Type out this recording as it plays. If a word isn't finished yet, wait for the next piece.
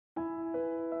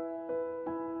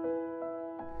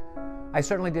I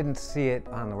certainly didn't see it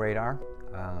on the radar.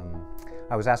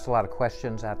 I was asked a lot of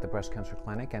questions at the breast cancer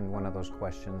clinic, and one of those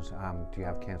questions, do you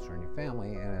have cancer in your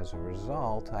family? And as a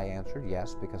result, I answered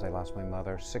yes, because I lost my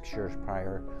mother 6 years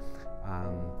prior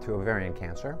to ovarian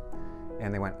cancer.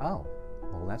 And they went, oh,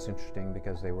 well, that's interesting,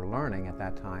 because they were learning at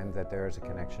that time that there is a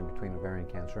connection between ovarian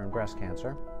cancer and breast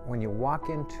cancer. When you walk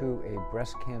into a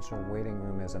breast cancer waiting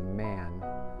room as a man,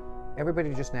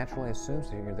 everybody just naturally assumes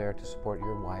that you're there to support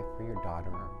your wife or your daughter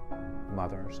or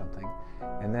mother or something.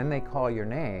 And then they call your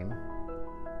name,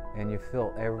 and you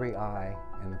feel every eye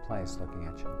in the place looking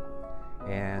at you.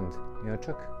 And it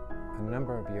took a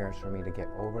number of years for me to get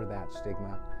over that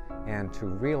stigma and to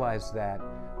realize that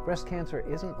breast cancer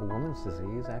isn't a woman's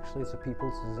disease. Actually, it's a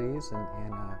people's disease,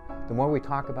 and the more we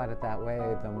talk about it that way,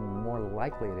 the more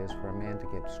likely it is for a man to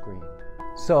get screened.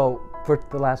 So for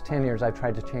the last 10 years, I've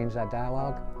tried to change that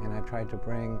dialogue, and I've tried to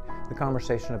bring the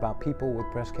conversation about people with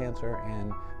breast cancer,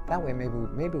 and that way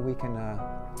maybe we can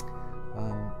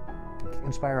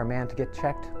inspire a man to get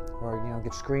checked, or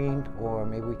get screened, or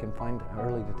maybe we can find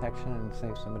early detection and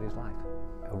save somebody's life.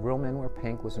 Real Men Wear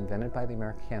Pink was invented by the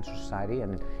American Cancer Society,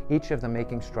 and each of them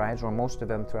making strides, or most of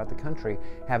them throughout the country,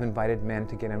 have invited men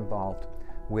to get involved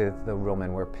with the Real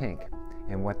Men Wear Pink.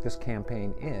 And what this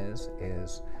campaign is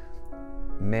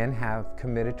men have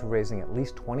committed to raising at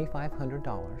least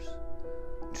 $2,500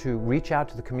 to reach out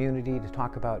to the community to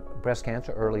talk about breast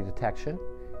cancer early detection,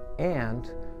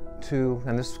 and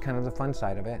this is kind of the fun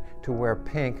side of it, to wear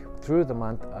pink through the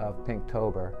month of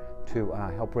Pinktober to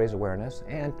help raise awareness.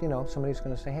 And somebody's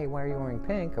going to say, hey, why are you wearing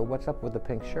pink, or what's up with the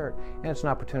pink shirt? And it's an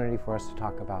opportunity for us to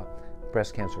talk about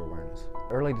breast cancer awareness.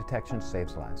 Early detection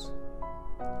saves lives.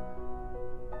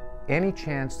 Any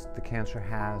chance the cancer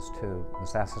has to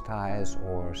metastasize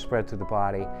or spread through the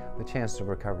body, the chances of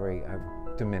recovery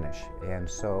diminish. And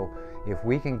so if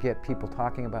we can get people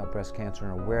talking about breast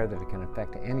cancer and aware that it can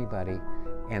affect anybody,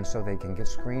 and so they can get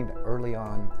screened early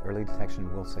on, early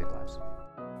detection will save lives.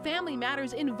 Family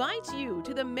Matters invites you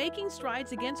to the Making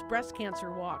Strides Against Breast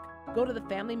Cancer Walk. Go to the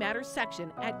Family Matters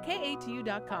section at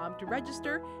KATU.com to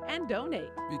register and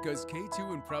donate. Because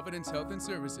K2 and Providence Health and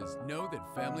Services know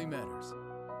that family matters.